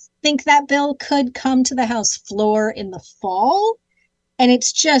 We think that bill could come to the House floor in the fall. And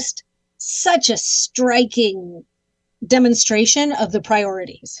it's just such a striking demonstration of the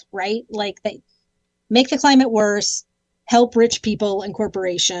priorities, right? Like, they make the climate worse, help rich people and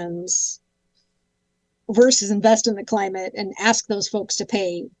corporations, versus invest in the climate and ask those folks to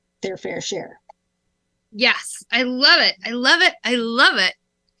pay their fair share. Yes, I love it. I love it. I love it.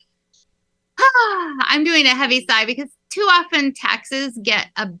 I'm doing a heavy sigh because too often taxes get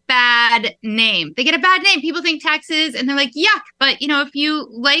a bad name. They get a bad name. People think taxes and they're like, yuck. But, if you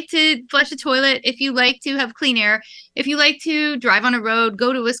like to flush a toilet, if you like to have clean air, if you like to drive on a road,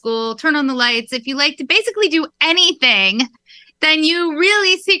 go to a school, turn on the lights, if you like to basically do anything, then you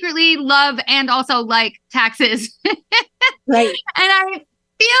really secretly love and also like taxes. Right. And I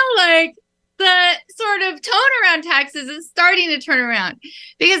feel like the sort of tone around taxes is starting to turn around,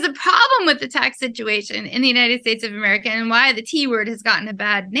 because the problem with the tax situation in the United States of America, and why the T word has gotten a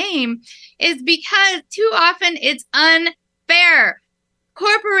bad name, is because too often it's unfair.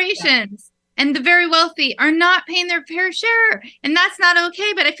 Corporations and the very wealthy are not paying their fair share, and that's not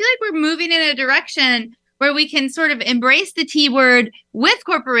okay. But I feel like we're moving in a direction where we can sort of embrace the T word with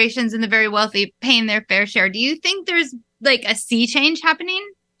corporations and the very wealthy paying their fair share. Do you think there's like a sea change happening?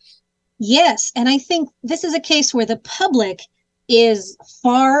 Yes. And I think this is a case where the public is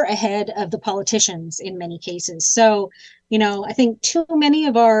far ahead of the politicians in many cases. So, I think too many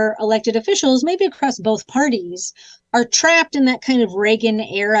of our elected officials, maybe across both parties, are trapped in that kind of Reagan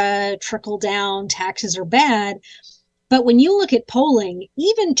era trickle down, taxes are bad. But when you look at polling,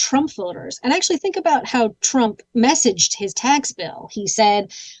 even Trump voters, and actually think about how Trump messaged his tax bill. He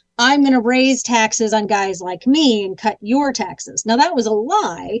said, I'm going to raise taxes on guys like me and cut your taxes. Now, that was a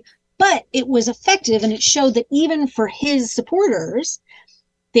lie, but it was effective, and it showed that even for his supporters,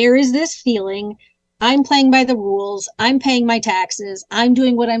 there is this feeling, I'm playing by the rules, I'm paying my taxes, I'm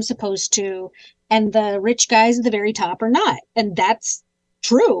doing what I'm supposed to, and the rich guys at the very top are not. And that's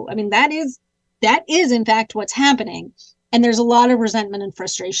true. I mean, that is in fact what's happening. And there's a lot of resentment and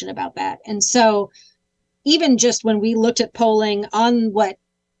frustration about that. And so even just when we looked at polling on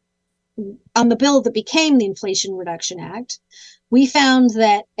the bill that became the Inflation Reduction Act, we found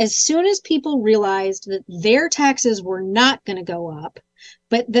that as soon as people realized that their taxes were not going to go up,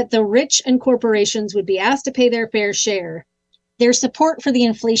 but that the rich and corporations would be asked to pay their fair share, their support for the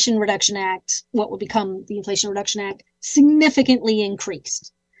Inflation Reduction Act, what would become the Inflation Reduction Act, significantly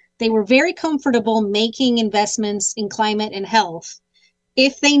increased. They were very comfortable making investments in climate and health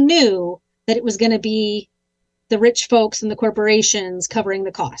if they knew that it was going to be the rich folks and the corporations covering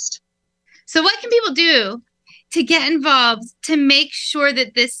the cost. So what can people do to get involved to make sure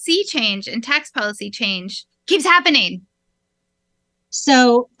that this sea change and tax policy change keeps happening?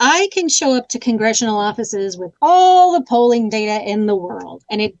 So I can show up to congressional offices with all the polling data in the world,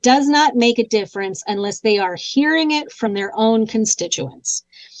 and it does not make a difference unless they are hearing it from their own constituents.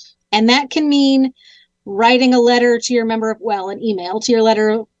 And that can mean writing a letter to your an email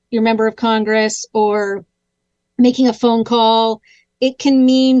to your member of Congress, or making a phone call. It can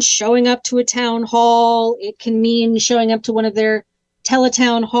mean showing up to a town hall. It can mean showing up to one of their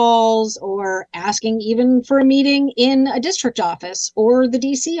teletown halls, or asking even for a meeting in a district office or the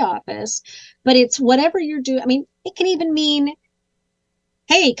DC office. But it's whatever you're doing. I mean, it can even mean,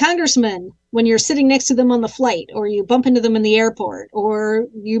 hey, congressman, when you're sitting next to them on the flight, or you bump into them in the airport, or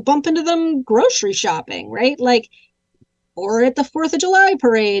you bump into them grocery shopping, right? Or at the 4th of July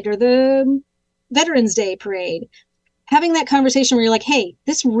parade or the Veterans Day parade, having that conversation where you're like, hey,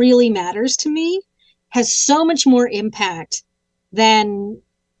 this really matters to me, has so much more impact than,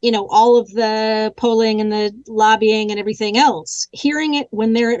 all of the polling and the lobbying and everything else. Hearing it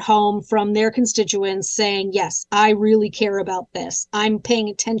when they're at home from their constituents saying, yes, I really care about this, I'm paying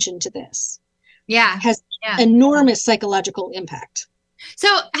attention to this. Has enormous psychological impact. So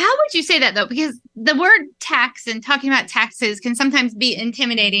how would you say that, though? Because the word tax and talking about taxes can sometimes be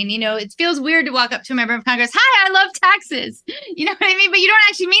intimidating. It feels weird to walk up to a member of Congress. Hi, I love taxes. You know what I mean? But you don't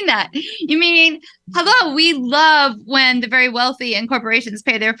actually mean that. You mean, hello, we love when the very wealthy and corporations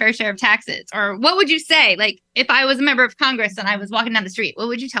pay their fair share of taxes. Or what would you say? Like, if I was a member of Congress and I was walking down the street, what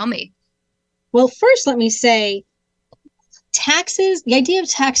would you tell me? Well, first, let me say taxes, the idea of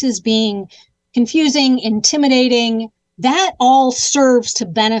taxes being confusing, intimidating, that all serves to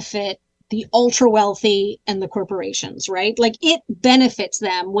benefit the ultra wealthy and the corporations, right? Like, it benefits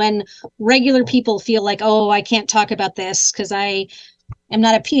them when regular people feel like, oh, I can't talk about this because I am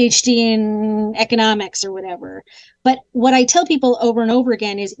not a PhD in economics or whatever. But what I tell people over and over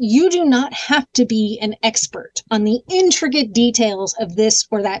again is you do not have to be an expert on the intricate details of this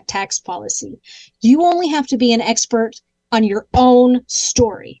or that tax policy. You only have to be an expert on your own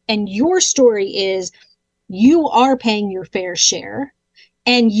story. And your story is, you are paying your fair share,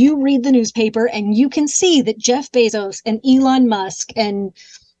 and you read the newspaper and you can see that Jeff Bezos and Elon Musk and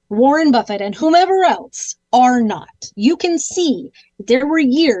Warren Buffett and whomever else are not. You can see there were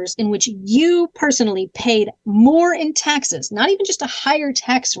years in which you personally paid more in taxes, not even just a higher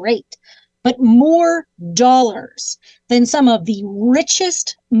tax rate, but more dollars than some of the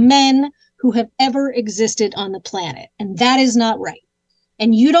richest men who have ever existed on the planet. And that is not right.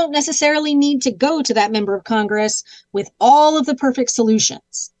 And you don't necessarily need to go to that member of Congress with all of the perfect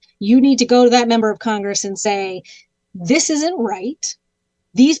solutions. You need to go to that member of Congress and say, this isn't right.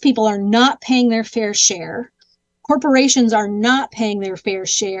 These people are not paying their fair share. Corporations are not paying their fair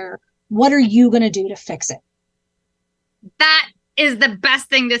share. What are you going to do to fix it? That is the best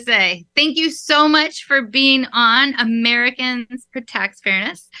thing to say. Thank you so much for being on Americans for Tax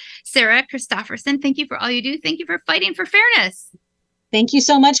Fairness. Sarah Christofferson, thank you for all you do. Thank you for fighting for fairness. Thank you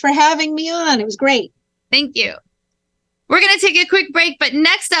so much for having me on. It was great. Thank you. We're going to take a quick break, but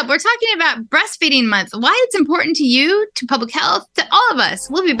next up, we're talking about Breastfeeding Month, why it's important to you, to public health, to all of us.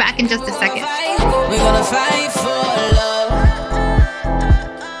 We'll be back in just a second. We're gonna fight for love.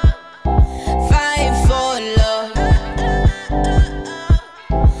 Fight for love.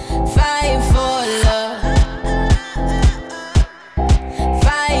 Fight for love.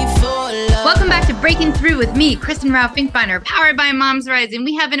 Fight for love. Welcome back to Breaking Through with me, Kristen Rao Finkbeiner, powered by Moms Rising.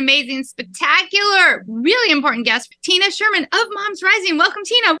 We have an amazing, spectacular, really important guest, Tina Sherman of Moms Rising. Welcome,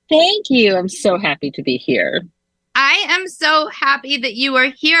 Tina. Thank you. I'm so happy to be here. I am so happy that you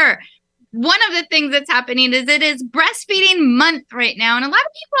are here. One of the things that's happening is it is Breastfeeding Month right now. And a lot of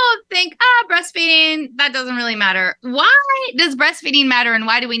people think, breastfeeding, that doesn't really matter. Why does breastfeeding matter and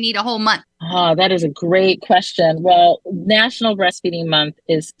why do we need a whole month? That is a great question. Well, National Breastfeeding Month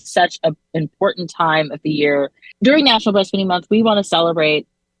is such an important time of the year. During National Breastfeeding Month, we want to celebrate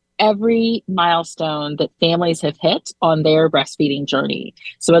every milestone that families have hit on their breastfeeding journey.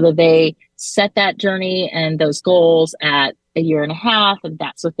 So whether they set that journey and those goals at a year and a half, and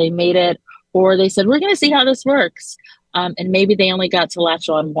that's what they made it, or they said, we're going to see how this works. And maybe they only got to latch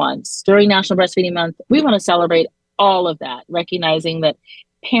on once. During National Breastfeeding Month, we want to celebrate all of that, recognizing that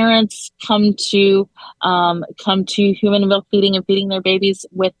parents come to human milk feeding and feeding their babies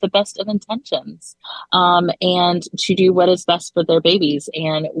with the best of intentions, and to do what is best for their babies.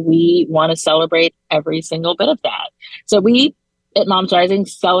 And we want to celebrate every single bit of that. So we at Moms Rising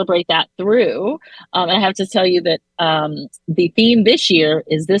celebrate that through. And I have to tell you that the theme this year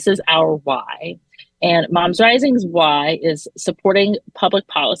is This Is Our Why. And Moms Rising's why is supporting public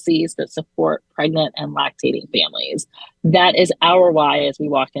policies that support pregnant and lactating families. That is our why as we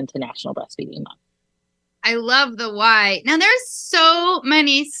walk into National Breastfeeding Month. I love the why. Now, there's so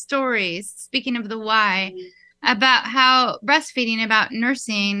many stories, speaking of the why, about how breastfeeding, about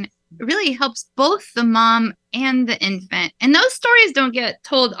nursing, really helps both the mom and the infant. And those stories don't get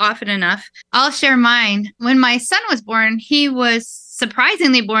told often enough. I'll share mine. When my son was born, he was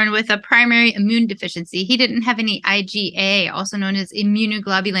surprisingly born with a primary immune deficiency. He didn't have any IgA, also known as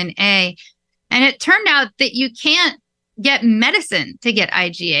immunoglobulin A. And it turned out that you can't get medicine to get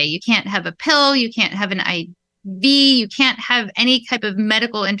IgA. You can't have a pill, you can't have an IV, you can't have any type of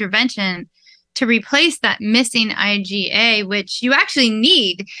medical intervention to replace that missing IgA, which you actually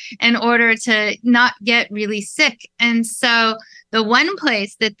need in order to not get really sick. And so the one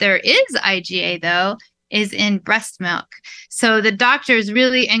place that there is IgA, though, is in breast milk. So the doctors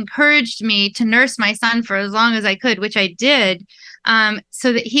really encouraged me to nurse my son for as long as I could, which I did,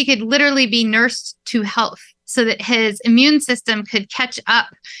 so that he could literally be nursed to health, so that his immune system could catch up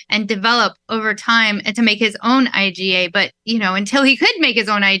and develop over time and to make his own IgA. But, until he could make his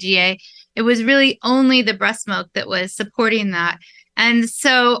own IgA, it was really only the breast milk that was supporting that. And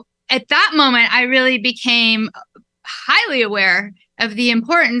so at that moment, I really became highly aware of the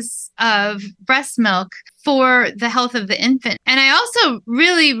importance of breast milk for the health of the infant. And I also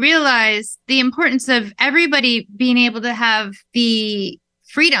really realized the importance of everybody being able to have the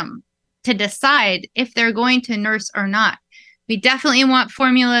freedom to decide if they're going to nurse or not. We definitely want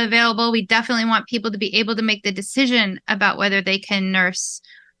formula available. We definitely want people to be able to make the decision about whether they can nurse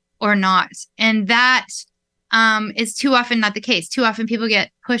or not. And that is too often not the case. Too often people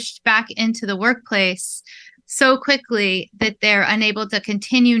get pushed back into the workplace so quickly that they're unable to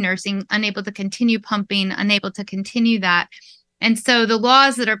continue nursing, unable to continue pumping, unable to continue that. And so the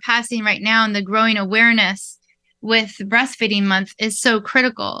laws that are passing right now and the growing awareness with Breastfeeding Month is so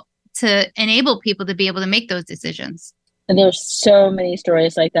critical to enable people to be able to make those decisions. And there's so many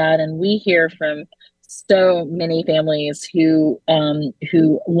stories like that. And we hear from so many families who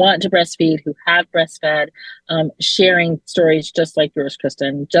want to breastfeed, who have breastfed, sharing stories just like yours,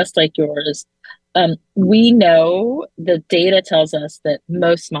 Kristen, just like yours. We know the data tells us that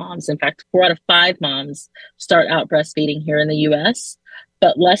most moms, in fact, 4 out of 5 moms start out breastfeeding here in the US,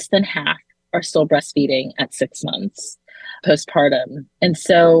 but less than half are still breastfeeding at 6 months postpartum. And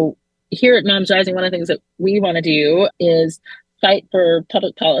so here at Moms Rising, one of the things that we want to do is fight for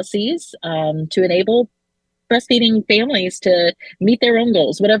public policies to enable breastfeeding families to meet their own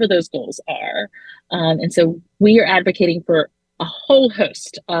goals, whatever those goals are. And so we are advocating for a whole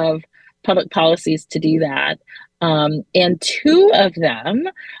host of public policies to do that. And 2 of them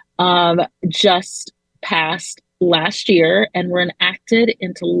just passed last year and were enacted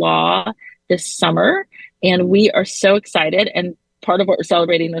into law this summer. And we are so excited, and part of what we're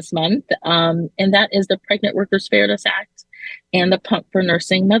celebrating this month, and that is the Pregnant Workers Fairness Act and the Pump for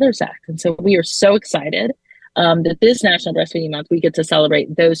Nursing Mothers Act. And so we are so excited that this National Breastfeeding Month, we get to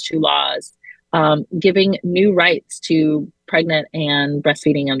celebrate those two laws, giving new rights to pregnant and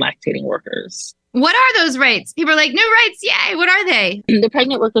breastfeeding and lactating workers. What are those rights? People are like, new rights, yay. What are they? The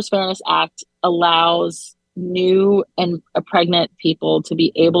Pregnant Workers Fairness Act allows new and pregnant people to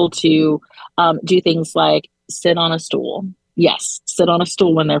be able to do things like sit on a stool. Yes, sit on a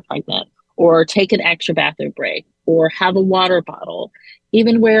stool when they're pregnant, or take an extra bathroom break, or have a water bottle,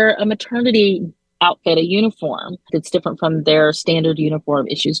 even wear a maternity outfit, a uniform that's different from their standard uniform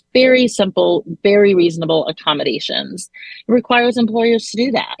issues. Very simple, very reasonable accommodations. It requires employers to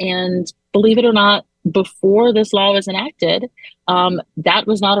do that. And believe it or not, before this law was enacted, that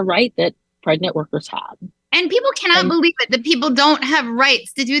was not a right that pregnant workers had. And people cannot believe it, that people don't have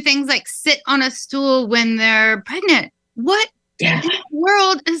rights to do things like sit on a stool when they're pregnant. What in the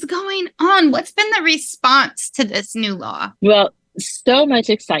world is going on? What's been the response to this new law? Well, so much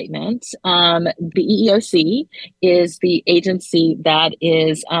excitement. The EEOC is the agency that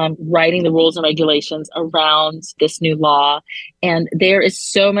is writing the rules and regulations around this new law. And there is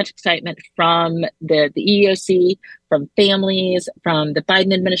so much excitement from the EEOC, from families, from the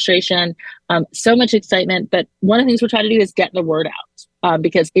Biden administration, so much excitement. But one of the things we're trying to do is get the word out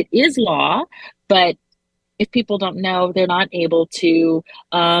because it is law, but if people don't know, they're not able to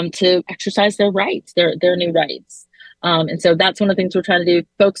exercise their rights, their new rights. And so that's one of the things we're trying to do.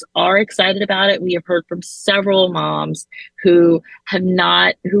 Folks are excited about it. We have heard from several moms who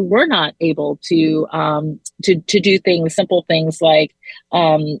were not able to do things, simple things like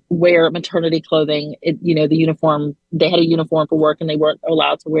wear maternity clothing. The uniform, they had a uniform for work and they weren't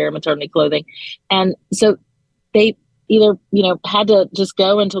allowed to wear maternity clothing. And so they either, had to just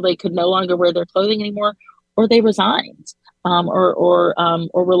go until they could no longer wear their clothing anymore, or they resigned, or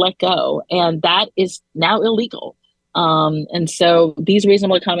were let go. And that is now illegal. And so these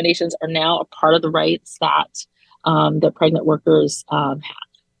reasonable accommodations are now a part of the rights that pregnant workers have.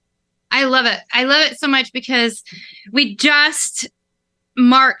 I love it. I love it so much because we just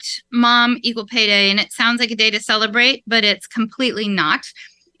marked Mom Equal Pay Day, and it sounds like a day to celebrate, but it's completely not.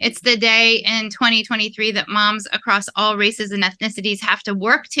 It's the day in 2023 that moms across all races and ethnicities have to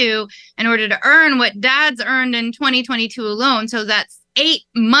work to in order to earn what dads earned in 2022 alone. So that's 8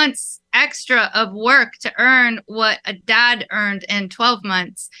 months extra of work to earn what a dad earned in 12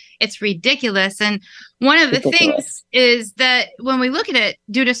 months. It's ridiculous. And one of the things is that when we look at it,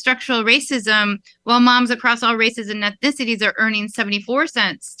 due to structural racism, while moms across all races and ethnicities are earning 74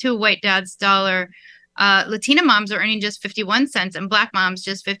 cents to a white dad's dollar, Latina moms are earning just 51 cents and Black moms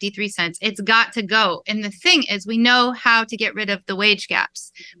just 53 cents. It's got to go. And the thing is, we know how to get rid of the wage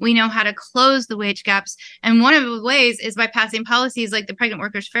gaps. We know how to close the wage gaps. And one of the ways is by passing policies like the Pregnant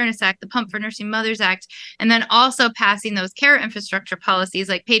Workers Fairness Act, the Pump for Nursing Mothers Act, and then also passing those care infrastructure policies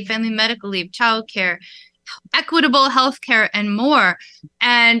like paid family medical leave, childcare, equitable healthcare, and more.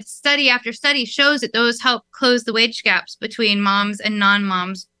 And study after study shows that those help close the wage gaps between moms and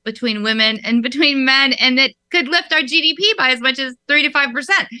non-moms, between women and between men, and it could lift our GDP by as much as 3 to 5%.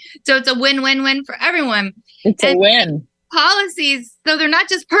 So it's a win-win-win for everyone. It's a win. Policies, so they're not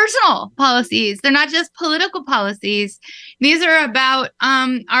just personal policies, they're not just political policies. These are about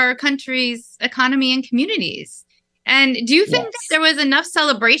our country's economy and communities. And do you think that there was enough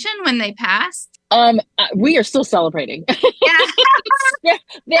celebration when they passed? We are still celebrating. Yeah.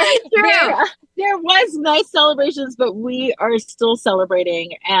 There was nice celebrations, but we are still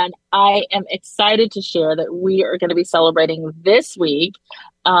celebrating. And I am excited to share that we are going to be celebrating this week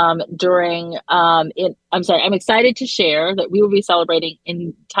I'm excited to share that we will be celebrating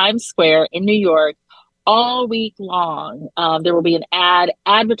in Times Square in New York all week long. There will be an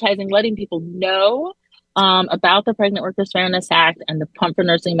advertising, letting people know about the Pregnant Workers Fairness Act and the Pump for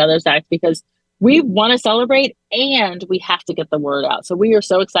Nursing Mothers Act, because we want to celebrate and we have to get the word out. So we are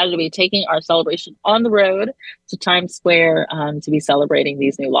so excited to be taking our celebration on the road to Times Square to be celebrating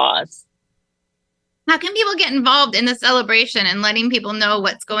these new laws. How can people get involved in the celebration and letting people know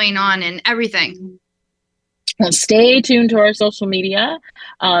what's going on and everything? Well, stay tuned to our social media.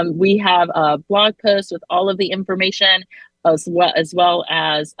 We have a blog post with all of the information, as well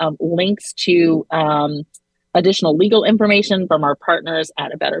as links to additional legal information from our partners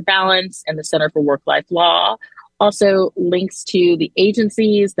at A Better Balance and the Center for Work-Life Law. Also, links to the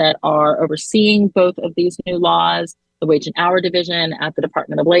agencies that are overseeing both of these new laws, the Wage and Hour Division at the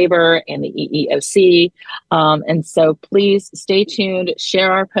Department of Labor and the EEOC. And so please stay tuned,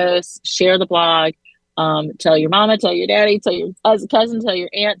 share our posts, share the blog, tell your mama, tell your daddy, tell your cousin, tell your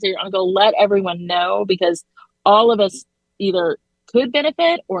aunt, tell your uncle, let everyone know, because all of us either could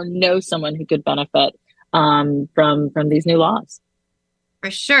benefit or know someone who could benefit from these new laws. For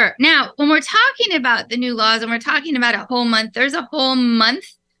sure. Now, when we're talking about the new laws and we're talking about a whole month, there's a whole month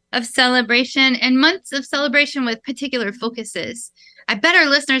of celebration and months of celebration with particular focuses. I bet our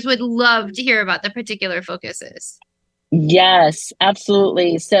listeners would love to hear about the particular focuses. Yes,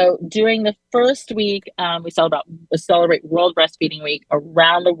 absolutely. So during the first week, we celebrate World Breastfeeding Week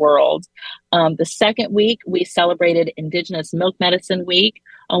around the world. The second week, we celebrated Indigenous Milk Medicine Week,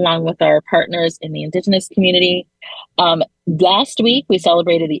 along with our partners in the Indigenous community. Last week, we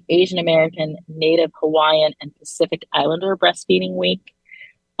celebrated the Asian American, Native Hawaiian, and Pacific Islander Breastfeeding Week.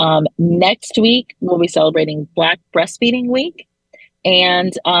 Next week, we'll be celebrating Black Breastfeeding Week.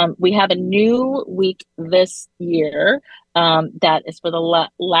 And we have a new week this year that is for the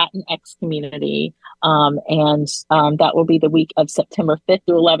Latinx community. And that will be the week of September 5th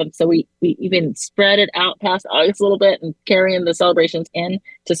through 11th. So we even spread it out past August a little bit and carrying the celebrations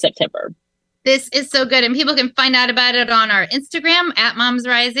into September. This is so good. And people can find out about it on our Instagram at Moms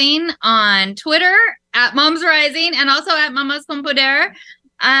Rising, on Twitter at Moms Rising, and also at Mamas Con Poder,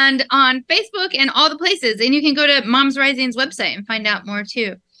 and on Facebook and all the places. And you can go to Moms Rising's website and find out more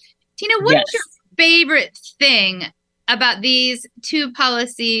too. Tina, what is your favorite thing about these two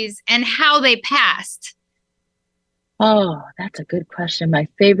policies and how they passed? Oh, that's a good question. My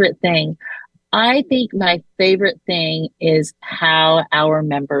favorite thing. I think my favorite thing is how our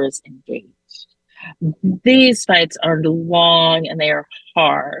members engage. These fights are long and they are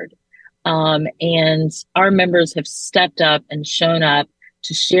hard. And our members have stepped up and shown up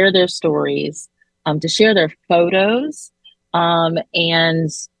to share their stories, to share their photos. And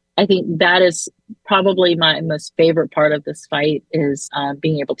I think that is probably my most favorite part of this fight is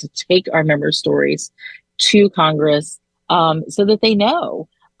being able to take our members' stories to Congress so that they know.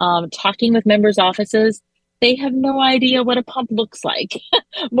 Talking with members' offices, they have no idea what a pump looks like,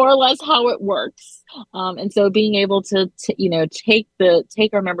 more or less how it works. And so being able to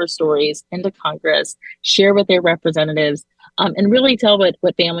take our members' stories into Congress, share with their representatives, and really tell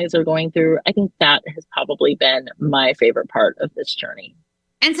what families are going through, I think that has probably been my favorite part of this journey.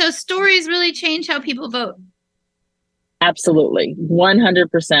 And so stories really change how people vote. Absolutely,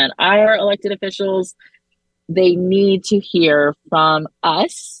 100%. Our elected officials, they need to hear from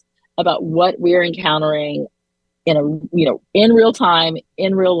us about what we're encountering in real time,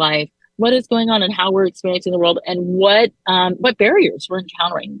 in real life, what is going on and how we're experiencing the world, and what barriers we're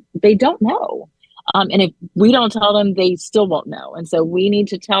encountering. They don't know. And if we don't tell them, they still won't know. And so we need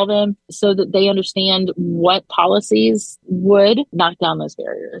to tell them so that they understand what policies would knock down those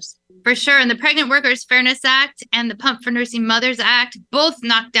barriers. For sure. And the Pregnant Workers Fairness Act and the Pump for Nursing Mothers Act both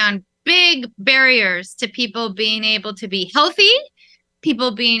knock down big barriers to people being able to be healthy,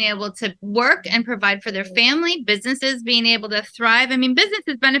 people being able to work and provide for their family, businesses being able to thrive. I mean,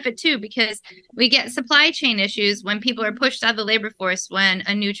 businesses benefit too, because we get supply chain issues when people are pushed out of the labor force when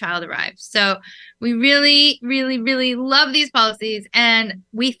a new child arrives. So we really, really, really love these policies. And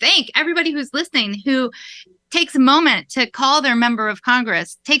we thank everybody who's listening who takes a moment to call their member of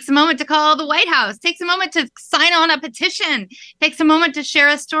Congress, takes a moment to call the White House, takes a moment to sign on a petition, takes a moment to share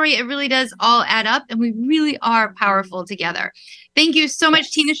a story. It really does all add up, and we really are powerful together. Thank you so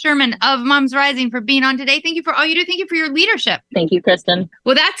much, Tina Sherman of Moms Rising, for being on today. Thank you for all you do. Thank you for your leadership. Thank you, Kristen.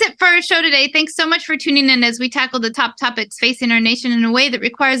 Well, that's it for our show today. Thanks so much for tuning in as we tackle the top topics facing our nation in a way that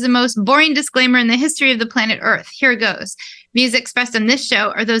requires the most boring disclaimer in the history of the planet Earth. Here it goes. Views expressed on this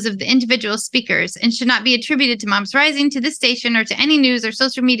show are those of the individual speakers and should not be attributed to Moms Rising, to this station, or to any news or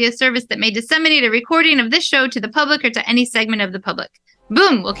social media service that may disseminate a recording of this show to the public or to any segment of the public.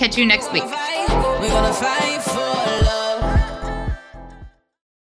 Boom! We'll catch you next week. We're gonna fight.